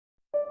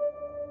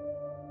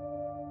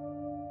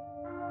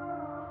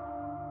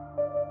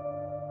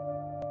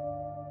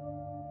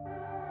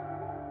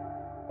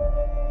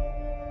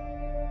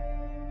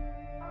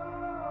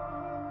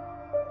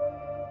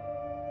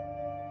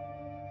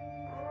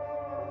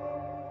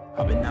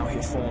I've been out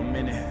here for a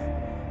minute,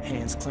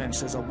 hands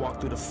clenched as I walk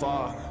through the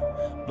fog.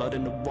 Blood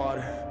in the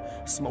water,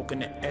 smoke in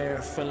the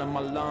air, filling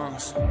my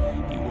lungs.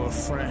 You were a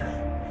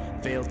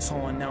friend, veil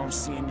torn, now I'm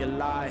seeing your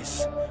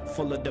lies,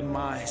 full of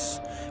demise.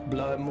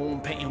 Blood moon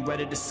painting red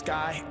of the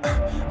sky,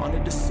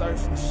 under the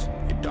surface,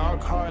 your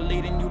dark heart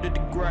leading you to the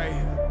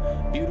grave.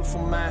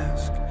 Beautiful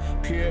mask,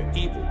 pure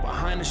evil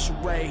behind the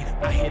charade.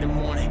 I hear the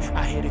mourning,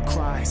 I hear the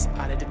cries,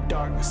 out of the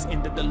darkness,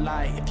 into the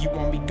light. If you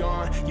want me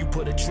gone, you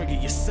put a trigger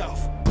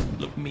yourself.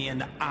 Look me in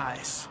the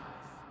eyes.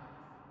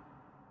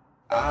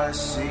 I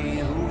see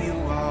who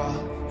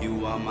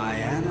you are my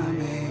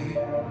enemy,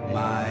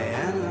 my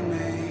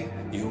enemy,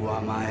 you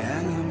are my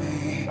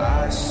enemy.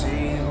 I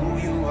see who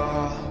you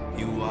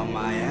are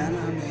my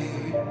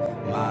enemy,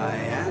 my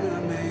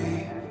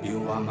enemy,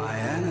 you are my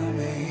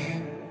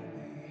enemy.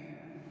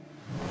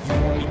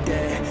 You want me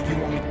dead,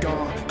 you want me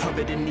gone,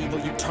 covered in evil,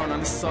 you turn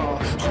on the saw.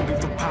 Hungry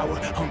for power,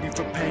 hungry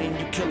for pain,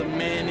 you kill a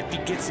man if he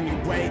gets in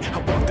your way. I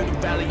walk through the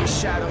valley of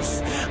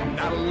shadows, I'm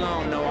not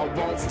alone, no, I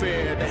won't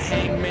fear the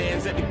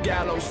hangman's at the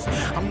gallows.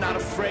 I'm not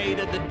afraid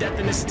of the death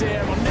in the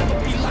stare. I'll never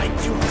be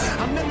like you,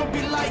 I'll never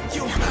be like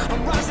you.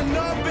 I'm rising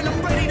up and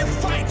I'm ready to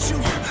fight you,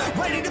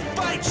 ready to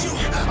fight you.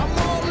 I'm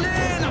all in.